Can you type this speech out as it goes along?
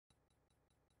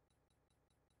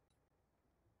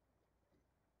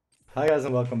Hi guys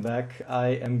and welcome back.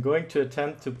 I am going to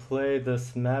attempt to play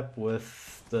this map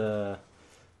with the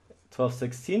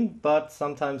 1216, but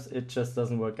sometimes it just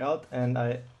doesn't work out and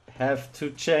I have to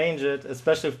change it,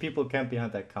 especially if people camp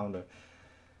behind that counter.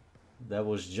 That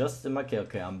was just in my kill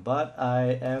cam, but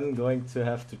I am going to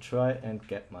have to try and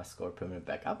get my score permanent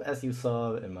back up. As you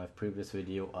saw in my previous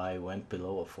video, I went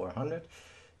below a 400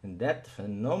 and that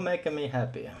no making me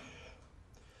happy.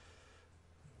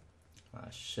 Ah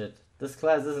shit, this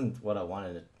class isn't what I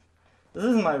wanted it. This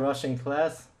isn't my rushing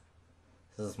class.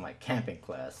 This is my camping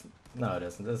class. No, it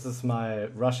isn't. This is my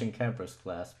rushing campers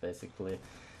class, basically.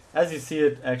 As you see,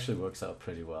 it actually works out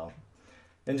pretty well.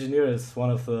 Engineer is one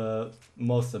of the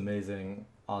most amazing,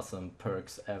 awesome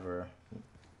perks ever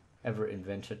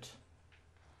invented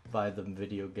by the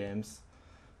video games.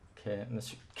 Okay,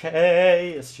 Mr.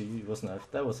 K, SG was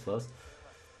not. That was close.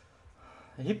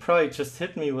 He probably just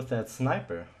hit me with that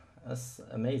sniper. That's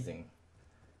amazing.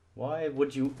 Why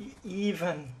would you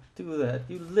even do that,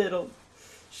 you little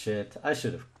shit? I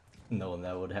should have known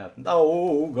that would happen.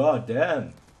 Oh, god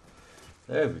damn.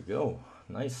 There we go.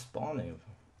 Nice spawning.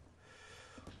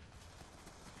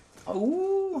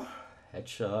 Oh,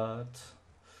 headshot.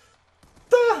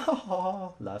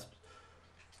 Last.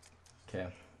 Okay,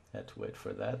 had to wait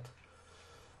for that.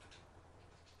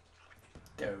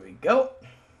 There we go.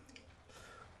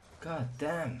 God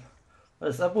damn. What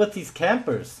is up with these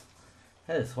campers?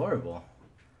 That is horrible.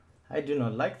 I do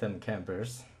not like them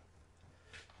campers.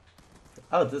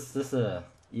 Oh, this a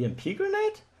EMP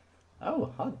grenade?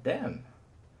 Oh, hot damn.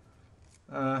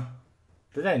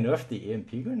 Did I nerf the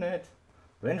EMP grenade?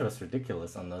 Range was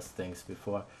ridiculous on those things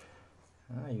before.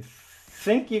 You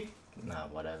think you... Nah,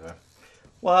 whatever.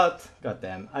 What? God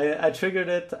damn. I triggered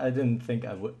it. I didn't think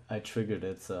I would. I triggered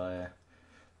it, so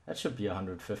that should be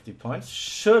 150 points,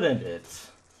 shouldn't it?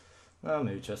 Well,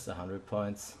 maybe just 100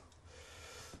 points.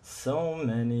 So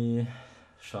many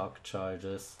shock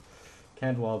charges.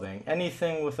 Can't wallbang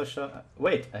anything with a shot.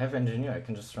 Wait, I have engineer. I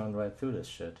can just run right through this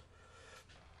shit.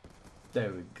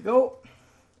 There we go.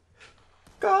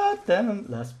 God damn.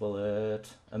 Last bullet.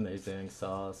 Amazing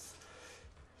sauce.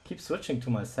 Keep switching to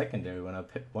my secondary when I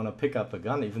want to pick up a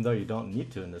gun, even though you don't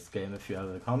need to in this game if you have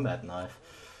a combat knife.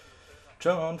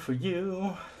 Drone for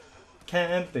you.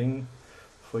 Camping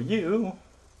for you.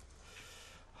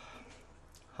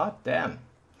 Hot damn.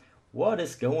 What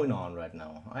is going on right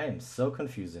now? I am so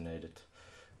confusionated.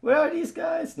 Where are these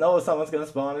guys? No, someone's gonna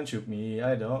spawn and shoot me.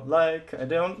 I don't like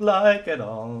at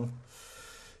all.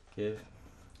 Give.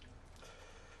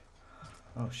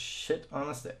 Oh shit, on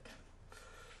a stick.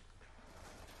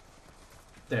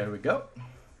 There we go.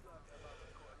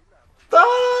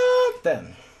 Ah,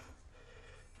 damn.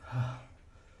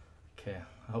 Okay,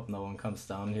 I hope no one comes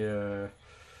down here.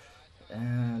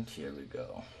 And here we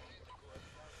go.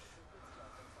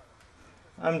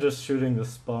 I'm just shooting the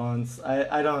spawns.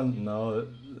 I don't know.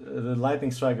 The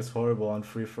lightning strike is horrible on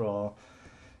free-for-all.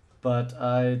 But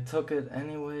I took it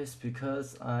anyways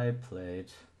because I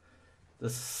played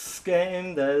this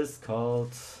game that is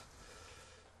called...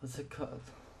 What's it called?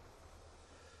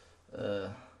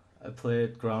 I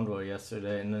played Ground War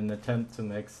yesterday in an attempt to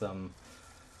make some...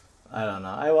 I don't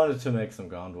know. I wanted to make some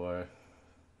Ground War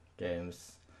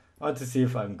games. I want to see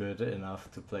if I'm good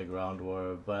enough to play Ground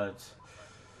War, but...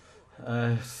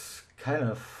 kind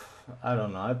of, I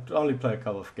don't know, I only play a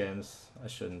couple of games, I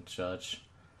shouldn't judge.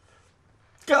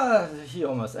 God, he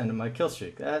almost ended my kill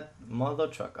streak, that mother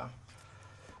trucker.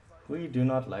 We do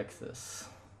not like this.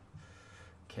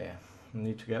 Okay,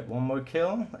 need to get one more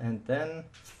kill, and then...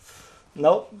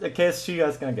 Nope, the KSG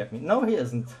guy's gonna get me. No, he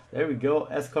isn't. There we go,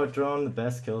 escort drone, the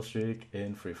best kill streak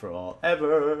in free-for-all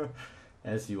ever.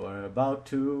 As you are about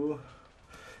to...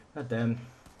 God damn.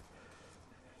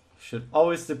 Should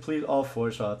always deplete all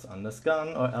 4 shots on this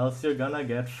gun, or else you're gonna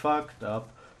get fucked up.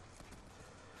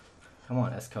 Come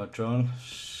on, escort drone.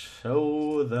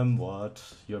 Show them what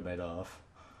you're made of.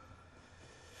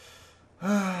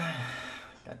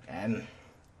 God damn.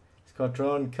 Escort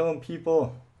drone, killing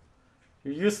people.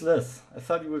 You're useless. I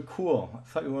thought you were cool. I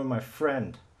thought you were my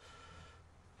friend.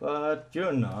 But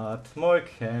you're not. More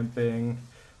camping.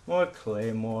 More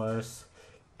claymores.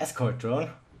 Escort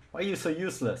drone. Why are you so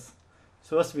useless?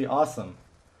 Supposed to be awesome.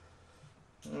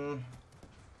 Yeah,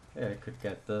 I could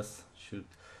get this. Shoot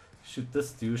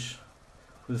this douche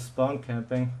who's spawn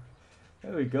camping.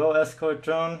 There we go, escort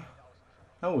drone.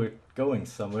 Now we're going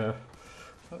somewhere.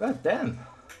 Oh, god damn.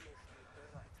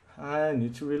 I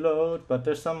need to reload, but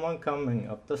there's someone coming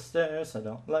up the stairs. I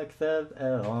don't like that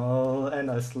at all.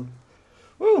 And I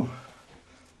Woo!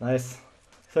 Nice.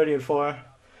 30 and 4.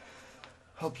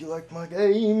 Hope you liked my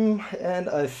game, and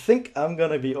I think I'm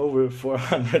gonna be over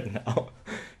 400 now.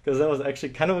 because that was actually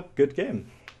kind of a good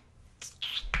game.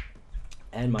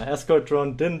 And my escort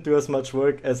drone didn't do as much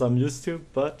work as I'm used to,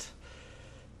 but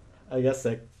I guess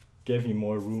that gave me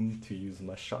more room to use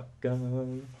my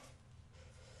shotgun.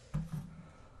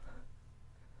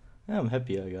 Yeah, I'm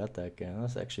happy I got that game. That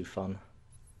was actually fun.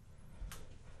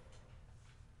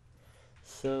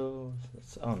 So,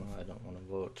 oh no, I don't want to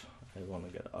vote. I want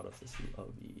to get out of this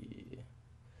lobby.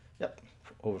 Yep,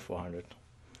 over 400.